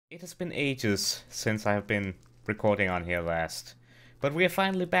It has been ages since I have been recording on here last, but we are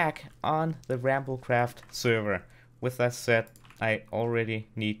finally back on the RambleCraft server. With that said, I already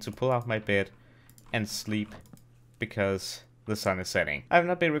need to pull out my bed and sleep because the sun is setting. I've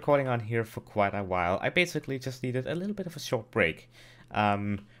not been recording on here for quite a while. I basically just needed a little bit of a short break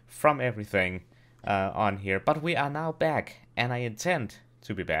from everything on here, but we are now back, and I intend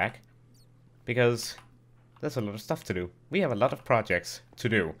to be back because there's a lot of stuff to do. We have a lot of projects to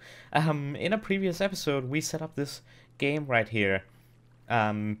do. In a previous episode, we set up this game right here,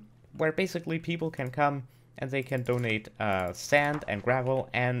 where basically people can come and they can donate sand and gravel,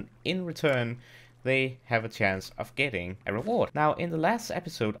 and in return, they have a chance of getting a reward. Now, in the last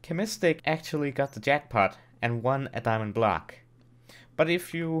episode, Chemistic actually got the jackpot and won a diamond block. But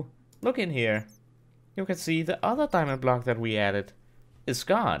if you look in here, you can see the other diamond block that we added is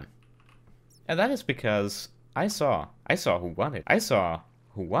gone. And that is because I saw who won it. I saw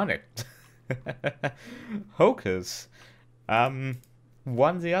who won it. Hocus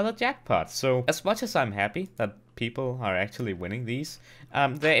won the other jackpot. So as much as I'm happy that people are actually winning these,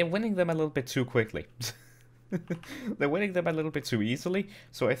 they're winning them a little bit too quickly. They're winning them a little bit too easily.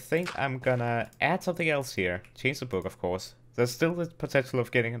 So I think I'm gonna add something else here. Change the book, of course. There's still the potential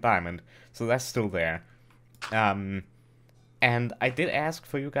of getting a diamond, so that's still there. And I did ask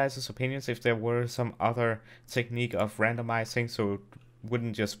for you guys' opinions if there were some other technique of randomizing, so it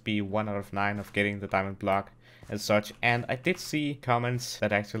wouldn't just be 1 out of 9 of getting the diamond block and such. And I did see comments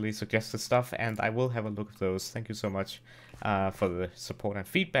that actually suggested stuff, and I will have a look at those. Thank you so much for the support and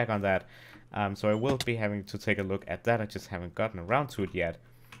feedback on that. So I will be having to take a look at that. I just haven't gotten around to it yet.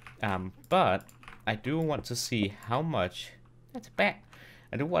 But I do want to see how much... That's bad.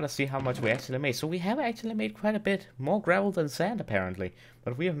 I do want to see how much we actually made. So we have actually made quite a bit more gravel than sand, apparently.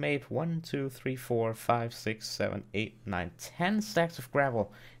 But we have made 1, 2, 3, 4, 5, 6, 7, 8, 9, 10 stacks of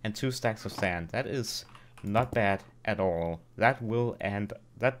gravel and 2 stacks of sand. That is not bad at all. That will add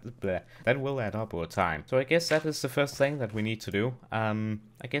up over time. So I guess that is the first thing that we need to do. I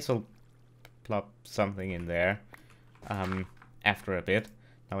guess I'll plop something in there after a bit.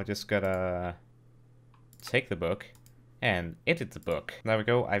 Now I just gotta take the book and edit the book. There we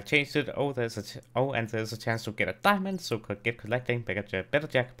go. I've changed it. And there's a chance to get a diamond. So get collecting better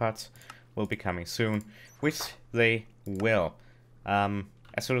jackpots will be coming soon, which they will. As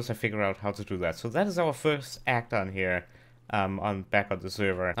soon as I figure out how to do that. So that is our first act on here, back on the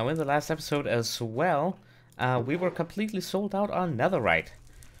server. Now in the last episode as well, we were completely sold out on netherite.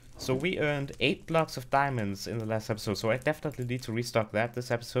 So we earned 8 blocks of diamonds in the last episode, so I definitely need to restock that this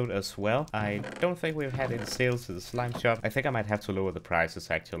episode as well. I don't think we've had any sales to the slime shop. I think I might have to lower the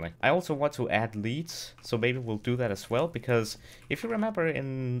prices, actually. I also want to add leads, so maybe we'll do that as well, because if you remember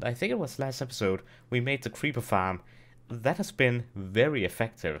in, I think it was last episode, we made the creeper farm. That has been very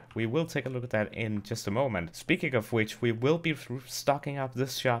effective. We will take a look at that in just a moment. Speaking of which, we will be stocking up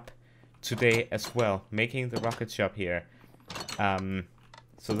this shop today as well, making the rocket shop here.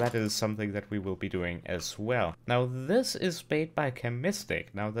 So that is something that we will be doing as well. Now this is made by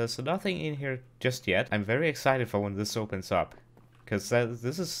Chemistic. Now there's nothing in here just yet. I'm very excited for when this opens up, because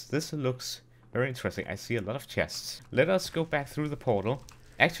this looks very interesting. I see a lot of chests. Let us go back through the portal.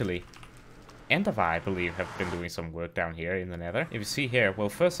 Actually, Enderva, I believe, have been doing some work down here in the nether. If you see here, well,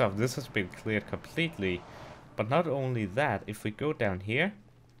 first off, this has been cleared completely. But not only that, if we go down here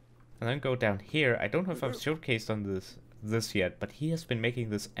and then go down here, I don't know if I've showcased on this yet, but he has been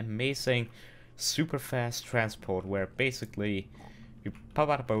making this amazing super fast transport where basically you pop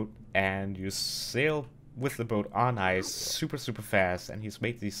out a boat and you sail with the boat on ice super fast, and he's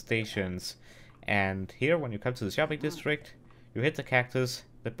made these stations. And here, when you come to the shopping district, you hit the cactus,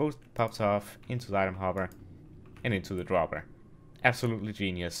 the boat pops off into the item hopper and into the dropper. Absolutely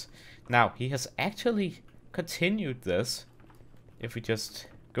genius. Now he has actually continued this. If we just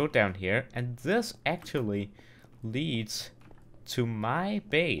go down here, and this actually leads to my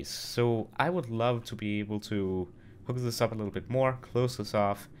base. So I would love to be able to hook this up a little bit more, close this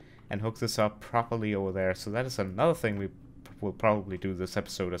off, and hook this up properly over there. So that is another thing we will probably do this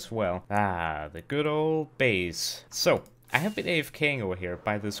episode as well. Ah, the good old base. So I have been AFKing over here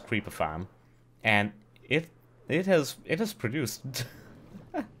by this creeper farm, and it has produced.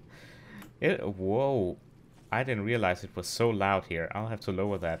 Whoa! I didn't realize it was so loud here. I'll have to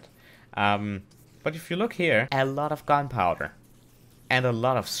lower that. But if you look here, a lot of gunpowder and a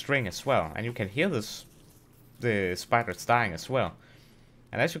lot of string as well, and you can hear the spiders dying as well.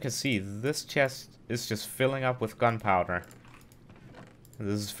 And as you can see, this chest is just filling up with gunpowder.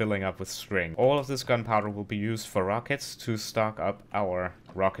 This is filling up with string. All of this gunpowder will be used for rockets to stock up our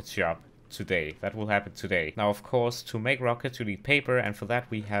rocket shop today. That will happen today. Now, of course, to make rockets, you need paper, and for that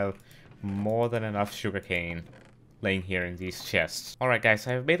we have more than enough sugarcane laying here in these chests. Alright guys,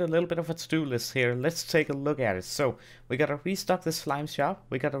 I have made a little bit of a to-do list here. Let's take a look at it. So, we gotta restock the slime shop,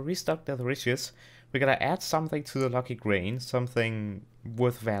 we gotta restock the riches, we gotta add something to the lucky grain, something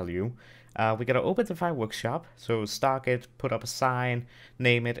worth value. We gotta open the firework shop, so stock it, put up a sign,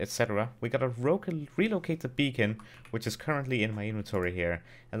 name it, etc. We gotta relocate the beacon, which is currently in my inventory here.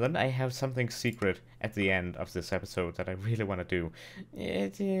 And then I have something secret at the end of this episode that I really want to do.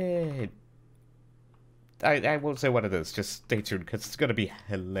 I won't say what it is, just stay tuned, because it's gonna be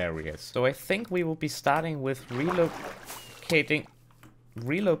hilarious. So I think we will be starting with relocating...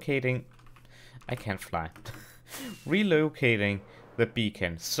 I can't fly. Relocating the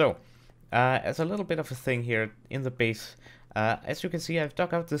beacon. So, as a little bit of a thing here in the base, as you can see, I've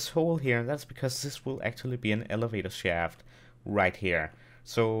dug out this hole here, and that's because this will actually be an elevator shaft right here.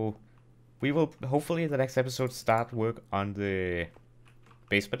 So, we will hopefully in the next episode start work on the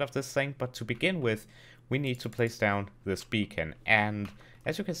basement of this thing, but to begin with, we need to place down this beacon. And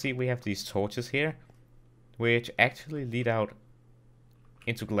as you can see, we have these torches here, which actually lead out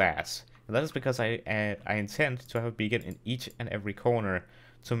into glass. And that is because I intend to have a beacon in each and every corner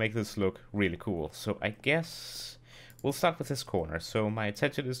to make this look really cool. So I guess we'll start with this corner. So my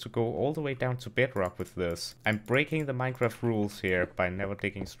intention is to go all the way down to bedrock with this. I'm breaking the Minecraft rules here by never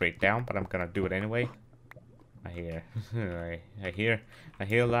digging straight down, but I'm gonna do it anyway. I hear, I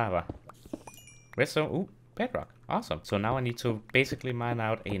hear lava. Redstone, ooh, bedrock, awesome. So now I need to basically mine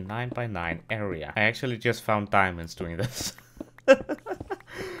out a 9x9 area. I actually just found diamonds doing this.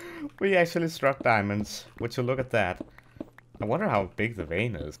 We actually struck diamonds. Would you look at that? I wonder how big the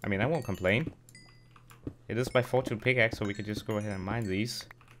vein is. I mean, I won't complain. It is by fortune pickaxe, so we can just go ahead and mine these.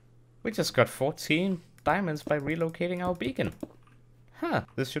 We just got 14 diamonds by relocating our beacon. Huh,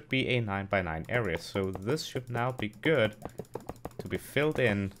 this should be a 9x9 area, so this should now be good to be filled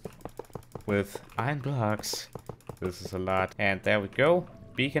in with iron blocks. This is a lot. And there we go.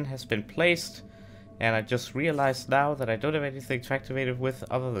 Beacon has been placed. And I just realized now that I don't have anything to activate it with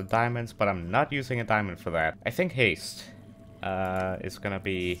other than diamonds, but I'm not using a diamond for that. I think haste is gonna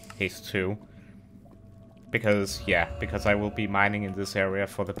be haste 2. Because, yeah, because I will be mining in this area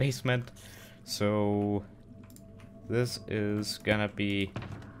for the basement. So, this is gonna be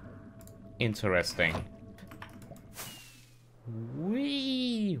interesting.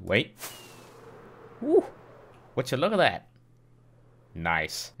 Whee! Wait. Woo! Would you look at that?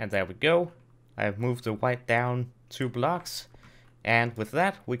 Nice. And there we go. I've moved the white down 2 blocks. And with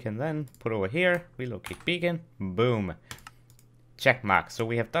that, we can then put over here, relocate beacon, boom. Check mark. So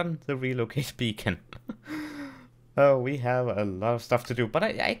we have done the relocate beacon. Oh, we have a lot of stuff to do. But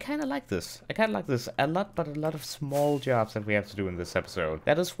I kind of like this. I kind of like this a lot, but a lot of small jobs that we have to do in this episode.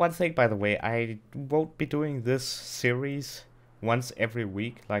 That is one thing, by the way. I won't be doing this series once every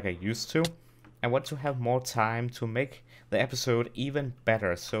week like I used to. I want to have more time to make the episode even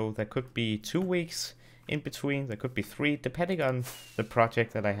better. So there could be 2 weeks in between, there could be 3, depending on the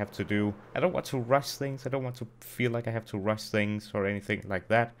project that I have to do. I don't want to rush things, I don't want to feel like I have to rush things or anything like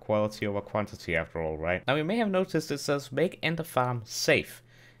that. Quality over quantity after all, right? Now you may have noticed it says make Ender Farm safe.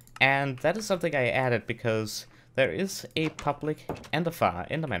 And that is something I added because there is a public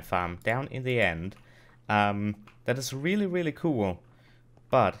Enderman farm down in the end. That is really, really cool.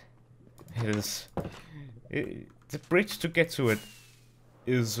 But it is... the bridge to get to it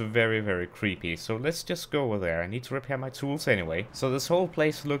is very, very creepy. So let's just go over there. I need to repair my tools anyway. So this whole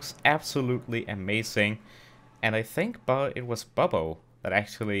place looks absolutely amazing. And I think it was Bubbo that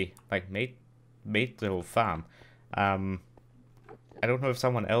actually like made the whole farm. I don't know if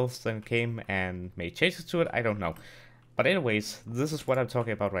someone else then came and made changes to it. I don't know. But anyways, this is what I'm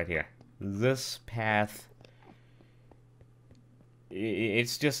talking about right here. This path,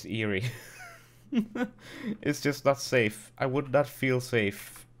 it's just eerie. It's just not safe. I would not feel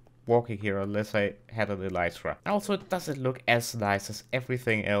safe walking here unless I had an elytra. Also, it doesn't look as nice as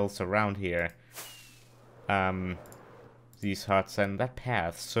everything else around here. These huts and that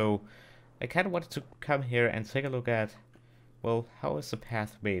path. So I kind of wanted to come here and take a look at, well, how is the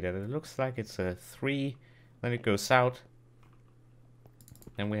path made? And it looks like it's a 3, then it goes out.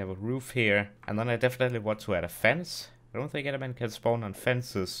 Then we have a roof here, and then I definitely want to add a fence. I don't think Enderman can spawn on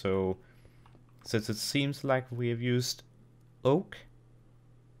fences, so since it seems like we have used oak,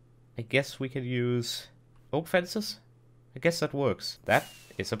 I guess we could use oak fences? I guess that works. That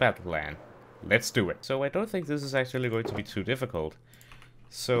is a battle plan. Let's do it. So I don't think this is actually going to be too difficult.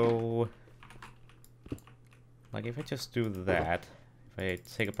 So, like if I just do that, if I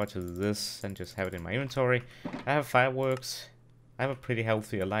take a bunch of this and just have it in my inventory, I have fireworks, I have a pretty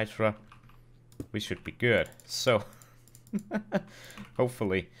healthy elytra. we should be good. So,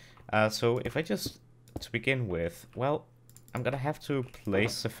 hopefully. So if I just, to begin with, well, I'm gonna have to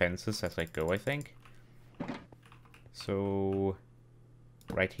place the fences as I go, I think. So,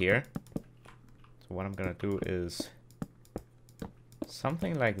 right here. So what I'm gonna do is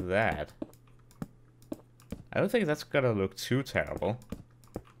something like that. I don't think that's gonna look too terrible.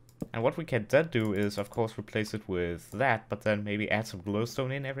 And what we can then do is, of course, replace it with that, but then maybe add some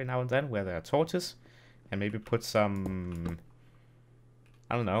glowstone in every now and then where there are torches. And maybe put some,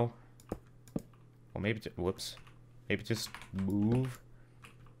 I don't know. Or maybe, whoops. Maybe just move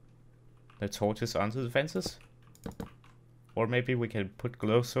the torches onto the fences. Or maybe we can put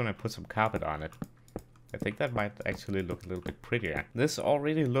glowstone and put some carpet on it. I think that might actually look a little bit prettier. This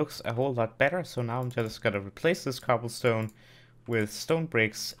already looks a whole lot better, so now I'm just gonna replace this cobblestone with stone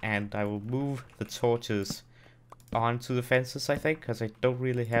bricks, and I will move the torches onto the fences, I think, because I don't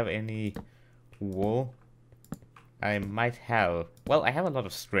really have any wool. I might have, well, I have a lot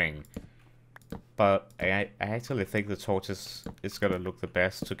of string, but I actually think the torches is gonna look the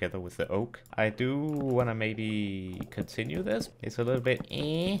best together with the oak. I do wanna maybe continue this. It's a little bit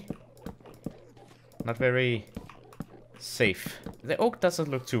not very safe. The oak doesn't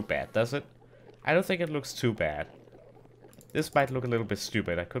look too bad, does it? I don't think it looks too bad. This might look a little bit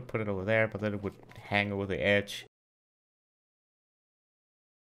stupid. I could put it over there, but then it would hang over the edge.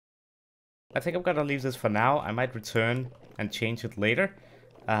 I think I'm gonna leave this for now. I might return and change it later.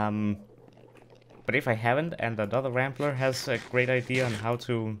 But if I haven't, and another Rambler has a great idea on how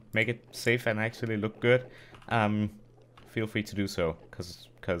to make it safe and actually look good, feel free to do so.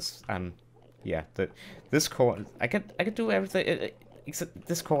 Cause yeah, this corner, I could do everything except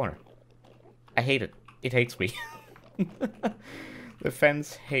this corner. I hate it. It hates me. The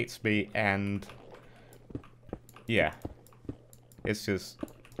fence hates me, and yeah, it's just,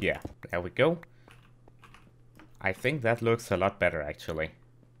 yeah, there we go. I think that looks a lot better, actually.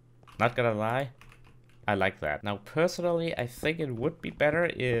 Not gonna lie, I like that. Now, personally, I think it would be better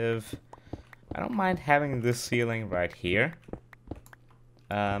if, I don't mind having this ceiling right here.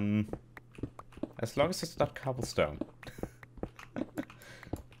 As long as it's not cobblestone.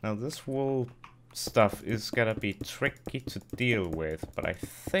 Now, this wool stuff is gonna be tricky to deal with, but I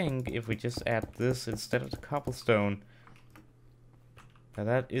think if we just add this instead of the cobblestone,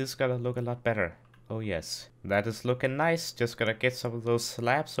 that is gonna look a lot better. Oh yes, that is looking nice. Just gonna get some of those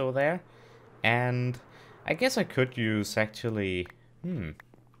slabs over there, and I guess I could use actually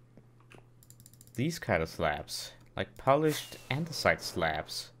these kind of slabs, like polished andesite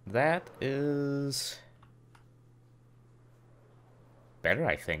slabs. That is better,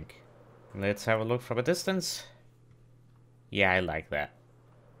 I think. Let's have a look from a distance. Yeah, I like that.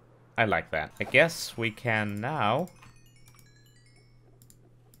 I like that. I guess we can now...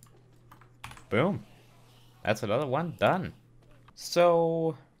 Boom. That's another one done.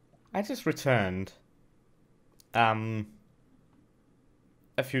 So, I just returned. A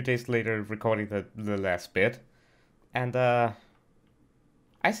few days later, recording the last bit. And, I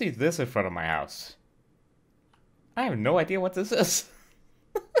see this in front of my house. I have no idea what this is.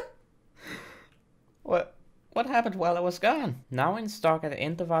 What happened while I was gone? Now in stock at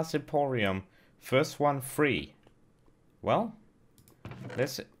Endavas Emporium. First one free. Well,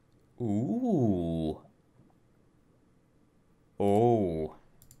 let's... Ooh. Oh.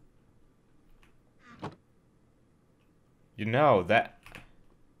 You know,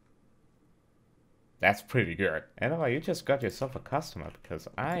 that's pretty good. Anyway, you just got yourself a customer, because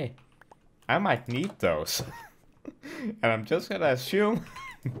I might need those. And I'm just gonna assume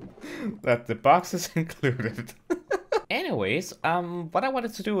that the box is included. Anyways, what I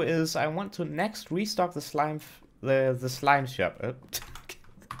wanted to do is I want to next restock the slime shop.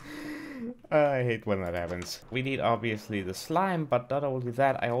 I hate when that happens. We need obviously the slime, but not only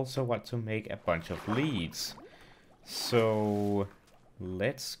that, I also want to make a bunch of leads. So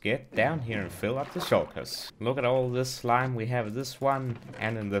let's get down here and fill up the shulkers. Look at all this slime we have in this one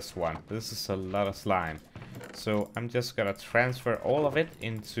and in this one. This is a lot of slime. So I'm just gonna transfer all of it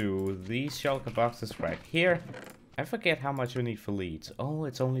into these shulker boxes right here. I forget how much we need for leads. Oh,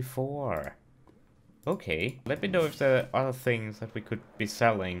 it's only 4. Okay, let me know if there are other things that we could be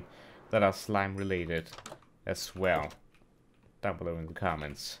selling that are slime related as well, down below in the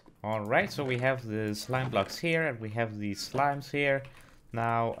comments. Alright, so we have the slime blocks here and we have these slimes here.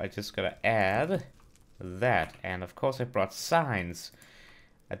 Now I just gotta add that, and of course I brought signs.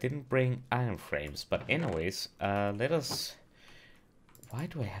 I didn't bring iron frames, but anyways, let us... Why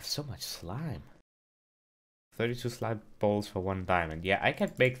do I have so much slime? 32 slime balls for 1 diamond. Yeah, I can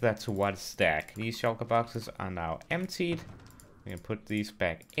make that to 1 stack. These shulker boxes are now emptied. We can put these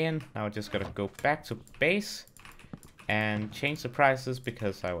back in. Now we're just gonna go back to base and change the prices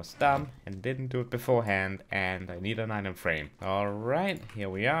because I was dumb and didn't do it beforehand, and I need an item frame. Alright, here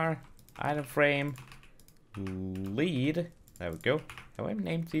we are. Item frame. Lead. There we go. Have I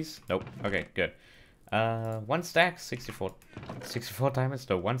named these? Nope. Okay, good. 1 stack, 64 diamonds,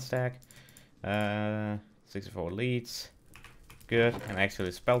 no, 1 stack. 64 leads. Good, and I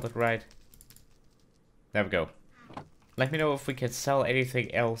actually spelled it right. There we go. Let me know if we can sell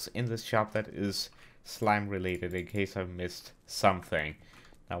anything else in this shop that is slime related in case I missed something.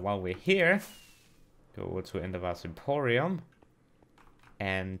 Now while we're here, go to Endervar's Emporium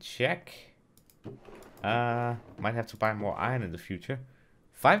and check. Might have to buy more iron in the future.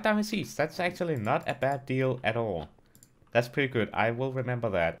 5 diamond seeds, that's actually not a bad deal at all. That's pretty good, I will remember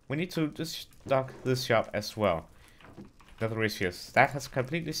that. We need to just stock this shop as well. Nethericious, that has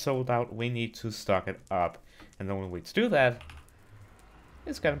completely sold out, we need to stock it up. And the only way to do that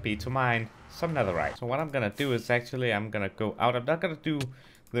is gonna be to mine some netherite. So what I'm gonna do is actually, I'm gonna go out. I'm not gonna do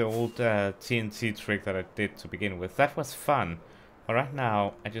the old TNT trick that I did to begin with. That was fun. But right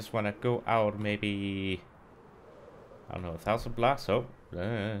now, I just wanna go out maybe, I don't know, 1,000 blocks. So,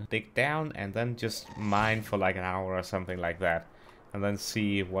 dig down and then just mine for like an hour or something like that. And then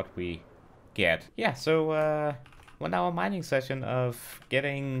see what we get. Yeah, so 1 hour mining session of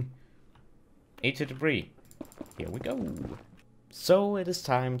getting ancient debris. Here we go. So it is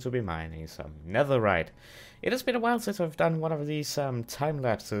time to be mining some netherite. It has been a while since I've done one of these time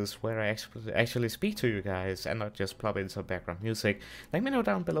lapses where I actually speak to you guys and not just plop in some background music. Let me know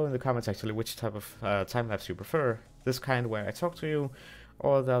down below in the comments actually which type of time lapse you prefer. This kind where I talk to you,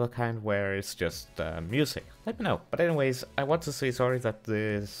 or the other kind where it's just music. Let me know. But anyways, I want to say sorry that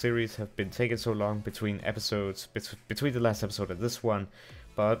the series have been taking so long between episodes, between the last episode and this one.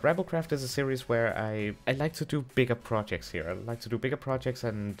 But RambleCraft is a series where I like to do bigger projects here. I like to do bigger projects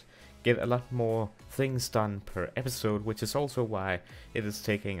and get a lot more things done per episode, which is also why it is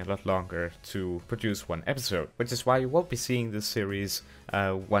taking a lot longer to produce one episode. Which is why you won't be seeing this series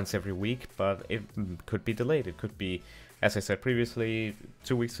once every week, but it could be delayed. It could be, as I said previously,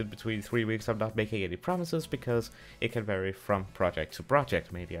 2 weeks in between, 3 weeks. I'm not making any promises because it can vary from project to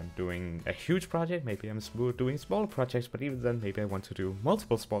project. Maybe I'm doing a huge project, maybe I'm doing smaller projects, but even then maybe I want to do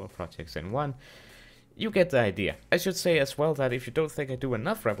multiple smaller projects in one. You get the idea. I should say as well that if you don't think I do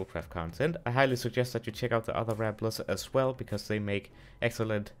enough RambleCraft content, I highly suggest that you check out the other Ramblers as well, because they make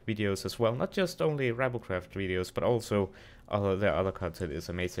excellent videos as well. Not just only RambleCraft videos, but also their other content is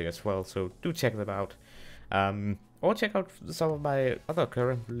amazing as well, so do check them out. Or check out some of my other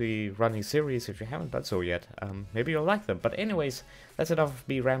currently running series if you haven't done so yet. Maybe you'll like them. But anyways, that's enough of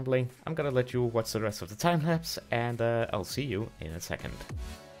me rambling. I'm gonna let you watch the rest of the time lapse, and I'll see you in a second.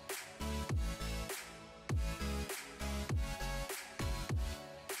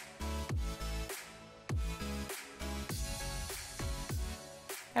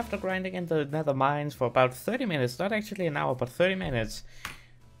 After grinding in the nether mines for about 30 minutes, not actually an hour, but 30 minutes,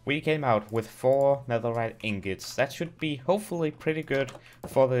 we came out with 4 netherite ingots. That should be hopefully pretty good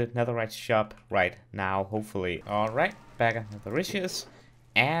for the netherite shop right now, hopefully. Alright, back at Nethericious,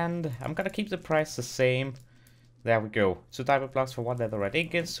 and I'm gonna keep the price the same. There we go. 2 diamond blocks for 1 netherite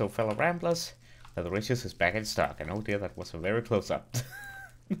ingot, so fellow ramblers, Nethericious is back in stock. And oh dear, that was a very close up.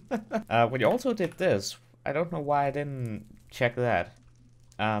 When you also did this, I don't know why I didn't check that.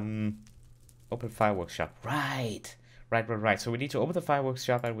 Open Firework shop. Right. So we need to open the Fireworks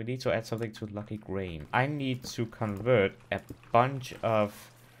shop and we need to add something to Lucky Grain. I need to convert a bunch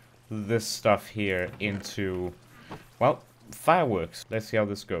of this stuff here into, well, fireworks. Let's see how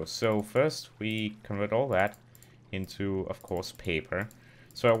this goes. So first we convert all that into, of course, paper.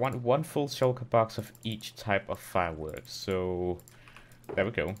 So I want 1 full shulker box of each type of fireworks. So there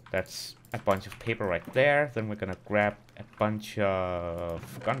we go. That's a bunch of paper right there. Then we're gonna grab a bunch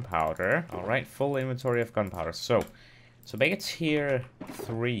of gunpowder. Alright, full inventory of gunpowder. So to make a tier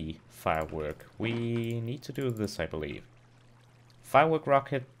 3 firework, we need to do this, I believe. Firework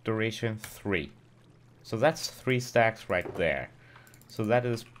rocket duration 3. So that's 3 stacks right there. So that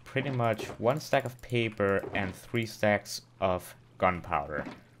is pretty much 1 stack of paper and 3 stacks of gunpowder.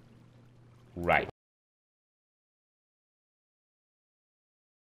 Right.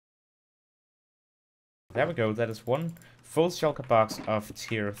 There we go, that is 1 full shulker box of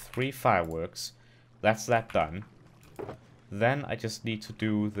tier 3 fireworks. That's that done. Then I just need to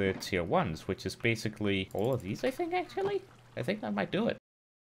do the tier 1s, which is basically all of these, I think, actually. I think that might do it.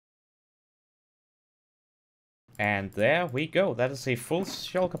 And there we go. That is a full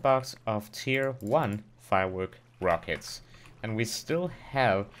shulker box of tier 1 firework rockets. And we still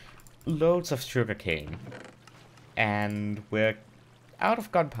have loads of sugarcane. and we're out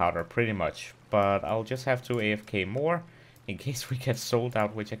of gunpowder pretty much, but I'll just have to AFK more in case we get sold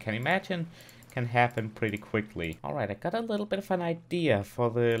out, which I can imagine can happen pretty quickly. Alright, I got a little bit of an idea for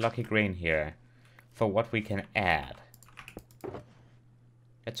the lucky grain here, for what we can add.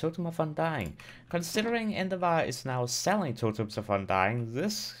 A totem of undying. Considering Endeavor is now selling totems of undying,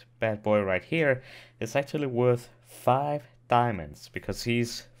 this bad boy right here is actually worth 5 diamonds, because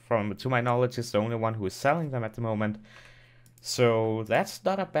he's, to my knowledge, is the only one who is selling them at the moment. So that's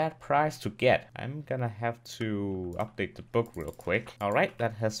not a bad price to get. I'm gonna have to update the book real quick. Alright,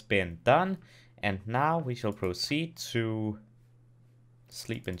 that has been done. And now we shall proceed to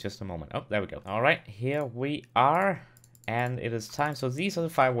sleep in just a moment. Oh, there we go. Alright, here we are. And it is time. So these are the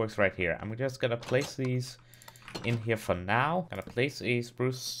fireworks right here. I'm just gonna place these in here for now. Gonna place a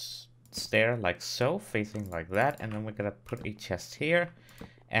spruce stair like so, facing like that. And then we're gonna put a chest here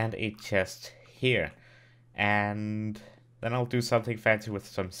and a chest here. And then I'll do something fancy with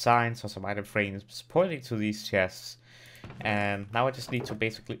some signs or some item frames pointing to these chests. And now I just need to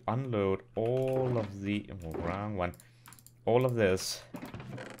basically unload all of the... oh, wrong one. All of this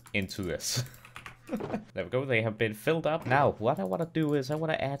into this. There we go, they have been filled up. Now, what I want to do is I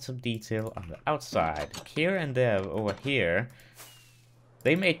want to add some detail on the outside. Kier and Dev over here,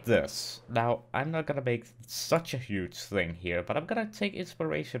 they made this. Now, I'm not going to make such a huge thing here, but I'm going to take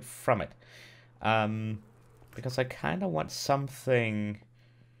inspiration from it. Because I kind of want something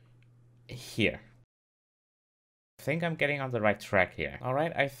here. I think I'm getting on the right track here.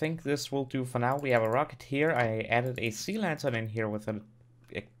 Alright, I think this will do for now. We have a rocket here. I added a sea lantern in here with a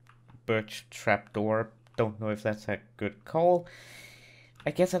birch trapdoor. Don't know if that's a good call.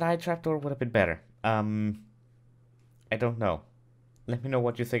 I guess an eye trapdoor would have been better. I don't know. Let me know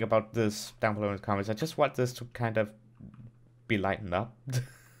what you think about this down below in the comments. I just want this to kind of be lightened up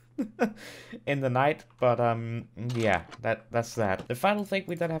in the night, but yeah, that's that. The final thing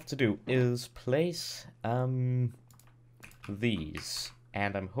we then have to do is place these,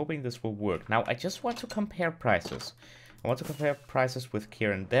 and I'm hoping this will work. Now I just want to compare prices. I want to compare prices with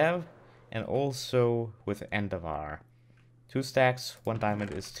Kieran Dev and also with Endeavor. 2 stacks, 1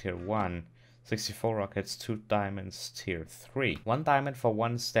 diamond is tier 1. 64 rockets, 2 diamonds, tier 3. 1 diamond for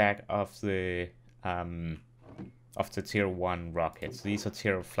 1 stack of the tier 1 rockets. These are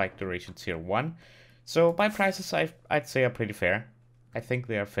tier flight duration tier 1. So my prices I'd say are pretty fair. I think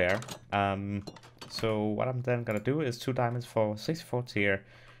they are fair. So what I'm then gonna do is 2 diamonds for 64 tier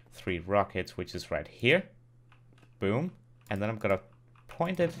 3 rockets, which is right here. Boom. And then I'm gonna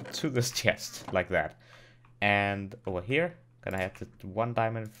point it to this chest like that. And over here, gonna have the 1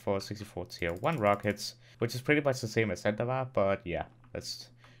 diamond for 64 tier 1 rockets, which is pretty much the same as Endeavor, but yeah, that's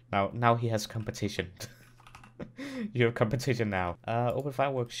now he has competition. You have competition now. Open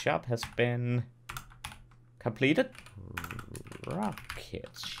Firework shop has been completed. Rocket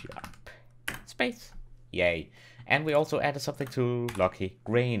shop. Space. Yay. And we also added something to Lucky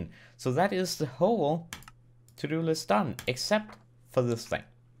Grain. So that is the whole to-do list done, except for this thing.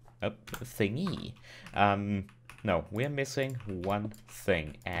 Oh, thingy. No, we're missing one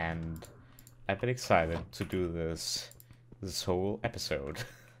thing, and I've been excited to do this whole episode.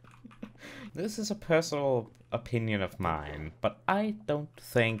 This is a personal opinion of mine, but I don't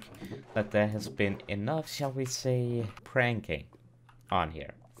think that there has been enough, shall we say, pranking on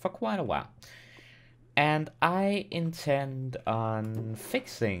here for quite a while. And I intend on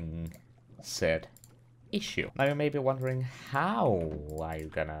fixing said issue. Now you may be wondering, how are you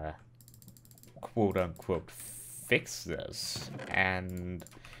gonna quote-unquote fix this? And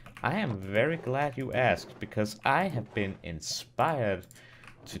I am very glad you asked, because I have been inspired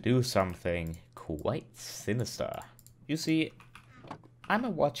to do something quite sinister. You see, I'm a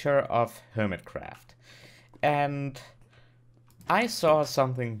watcher of Hermitcraft, and I saw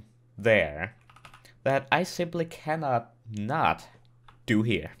something there that I simply cannot not do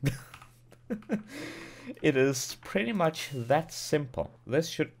here. It is pretty much that simple. This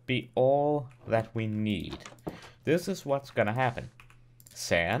should be all that we need. This is what's gonna happen.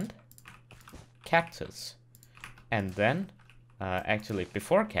 Sand, cactus, and then, actually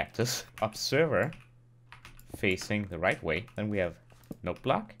before cactus, observer facing the right way. Then we have note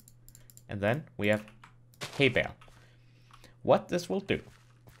block, and then we have hay bale. What this will do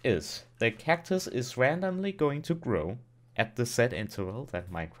is the cactus is randomly going to grow at the set interval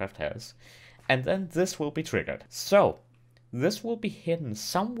that Minecraft has, and then this will be triggered. So this will be hidden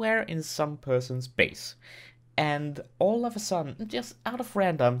somewhere in some person's base, and all of a sudden, just out of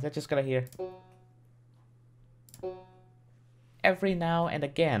random, they're just gonna hear every now and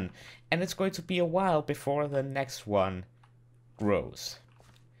again, and it's going to be a while before the next one grows.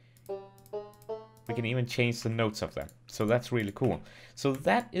 We can even change the notes of them. So that's really cool. So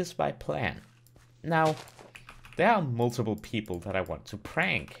that is my plan. Now, there are multiple people that I want to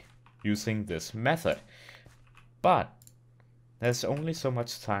prank using this method. But there's only so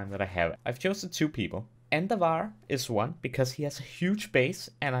much time that I have. I've chosen 2 people. Endevar is one because he has a huge base,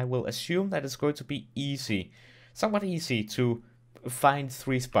 and I will assume that it's going to be easy, somewhat easy to find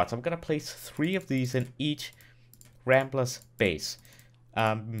 3 spots. I'm gonna place 3 of these in each Rambler's base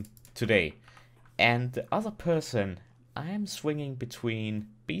today. And the other person, I am swinging between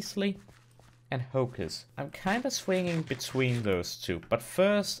Beasley and Hocus. I'm kind of swinging between those 2, but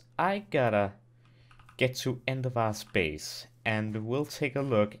first I gotta get to Endevar's base, and we'll take a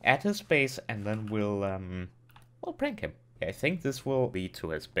look at his base, and then we'll prank him. I think this will lead to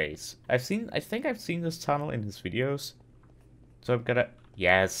his base. I think I've seen this tunnel in his videos, so I'm gonna,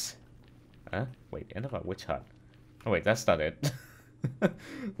 yes. Wait, Endevar, which hut? Oh wait, that's not it.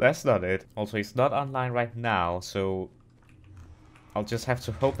 That's not it. Also, he's not online right now, so I'll just have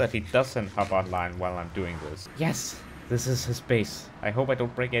to hope that he doesn't hop online while I'm doing this. Yes, this is his base. I hope I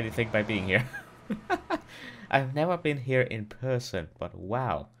don't break anything by being here. I've never been here in person, but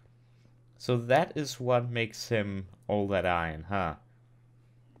wow. So that is what makes him all that iron, huh?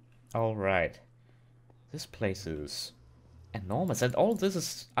 Alright. This place is enormous, and all this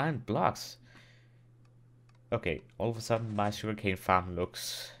is iron blocks. Okay, all of a sudden my sugarcane farm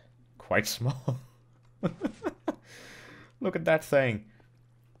looks quite small. Look at that thing.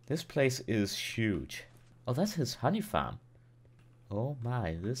 This place is huge. Oh, that's his honey farm. Oh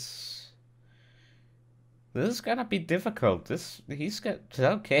my, this is gonna be difficult.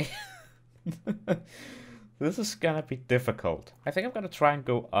 Okay. This is gonna be difficult. I think I'm gonna try and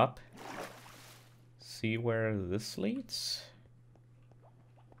go up. See where this leads.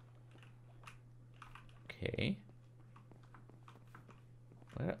 Okay.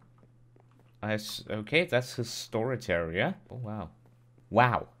 Where? Okay, that's his storage area. Oh, wow.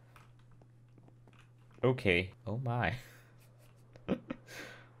 Wow. Okay. Oh, my.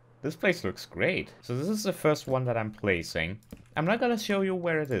 This place looks great. So this is the first one that I'm placing. I'm not gonna show you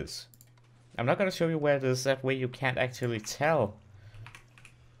where it is. I'm not gonna show you where it is. That way you can't actually tell.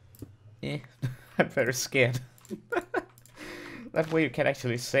 I'm very scared. That way you can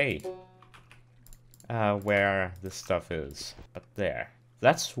actually say where this stuff is. But there.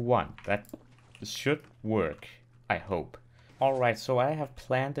 That's one. That should work, I hope. Alright, so I have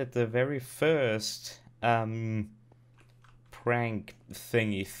planted the very first prank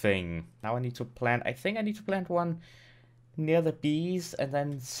thingy thing. Now I need to plant, I think I need to plant one near the bees, and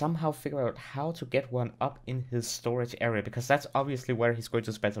then somehow figure out how to get one up in his storage area, because that's obviously where he's going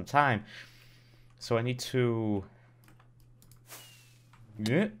to spend some time. So I need to...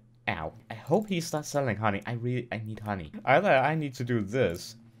 Ow. I hope he starts selling honey. I need honey. Either I need to do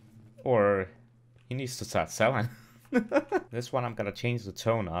this, or he needs to start selling. This one I'm gonna change the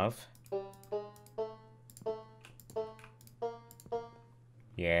tone of.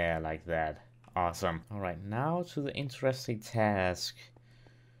 Yeah, like that. Awesome. Alright, now to the interesting task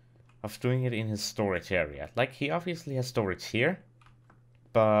of doing it in his storage area. Like, he obviously has storage here,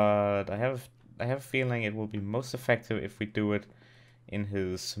 but I have a feeling it will be most effective if we do it in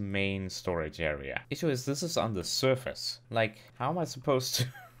his main storage area. Issue is, this is on the surface. Like, how am I supposed to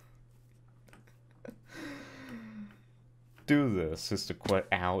do this is the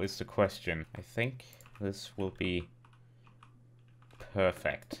question. I think this will be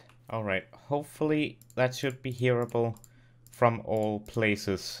perfect. Alright, hopefully that should be hearable from all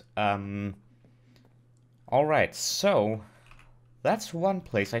places. Alright, so that's one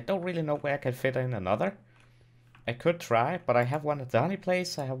place. I don't really know where I can fit in another. I could try, but I have one at the honey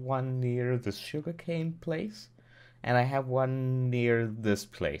place, I have one near the sugarcane place, and I have one near this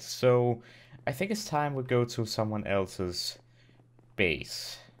place. So I think it's time we go to someone else's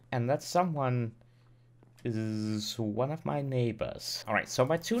base. And that someone is one of my neighbors. Alright, so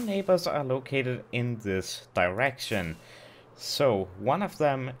my 2 neighbors are located in this direction. So one of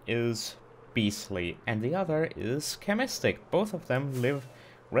them is Beasley and the other is Chemistic. Both of them live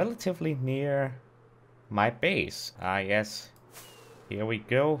relatively near my base. Ah, yes. Here we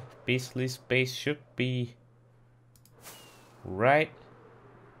go. Beasley's base should be right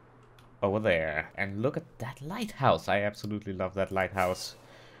over there. And look at that lighthouse. I absolutely love that lighthouse.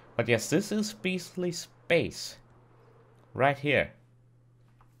 But yes, this is Beasley's base. Right here.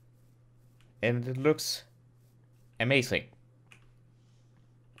 And it looks amazing.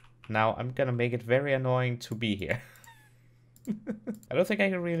 Now I'm gonna make it very annoying to be here. I don't think I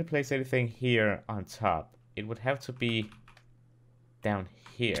can really place anything here on top. It would have to be down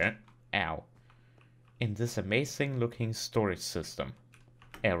here. Ow. In this amazing looking storage system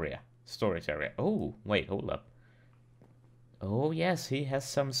area. storage area. Oh, wait, hold up. Oh, yes, he has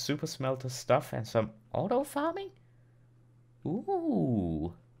some super smelter stuff and some auto farming?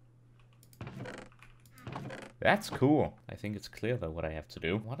 Ooh. That's cool. I think it's clear though what I have to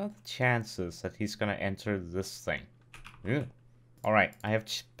do. What are the chances that he's gonna enter this thing? Alright, I have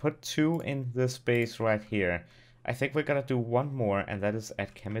put 2 in this space right here. I think we're gonna do 1 more, and that is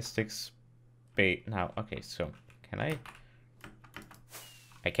at chemistic space. Now, okay, so can I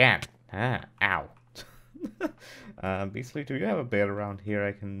can. Ow. Beasley, do you have a bed around here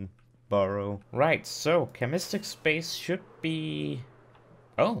I can borrow? Right, so chemistic space should be...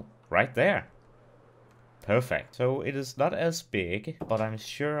 Oh, right there. Perfect. So it is not as big, but I'm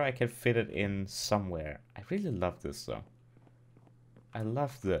sure I can fit it in somewhere. I really love this though. I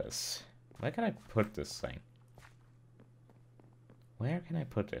love this. Where can I put this thing? Where can I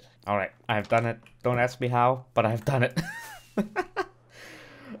put it? Alright, I've done it. Don't ask me how, but I've done it.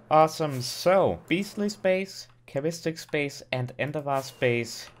 Awesome. So, Beasley space, chemistic space, and Endeavor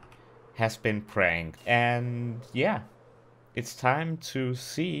space has been pranked. And yeah. It's time to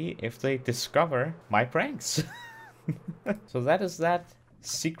see if they discover my pranks. So that is that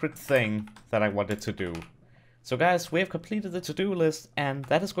secret thing that I wanted to do. So guys, we have completed the to-do list, and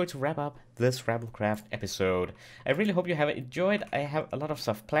that is going to wrap up this RambleCraft episode. I really hope you have enjoyed. I have a lot of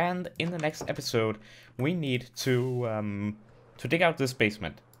stuff planned. In the next episode, we need to dig out this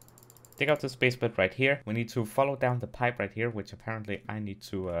basement. Dig out this basement right here. We need to follow down the pipe right here, which apparently I need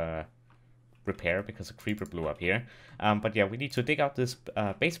to... repair because a creeper blew up here. But yeah, we need to dig out this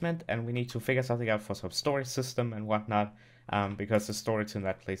basement, and we need to figure something out for some storage system and whatnot, because the storage in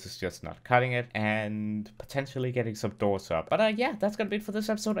that place is just not cutting it, and potentially getting some doors up. But yeah, that's gonna be it for this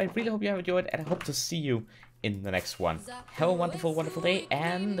episode. I really hope you have enjoyed, and I hope to see you in the next one. Have a wonderful, wonderful day,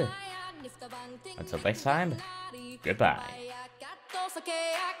 and until next time, goodbye.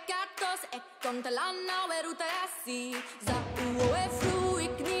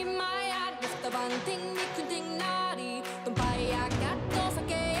 Banting,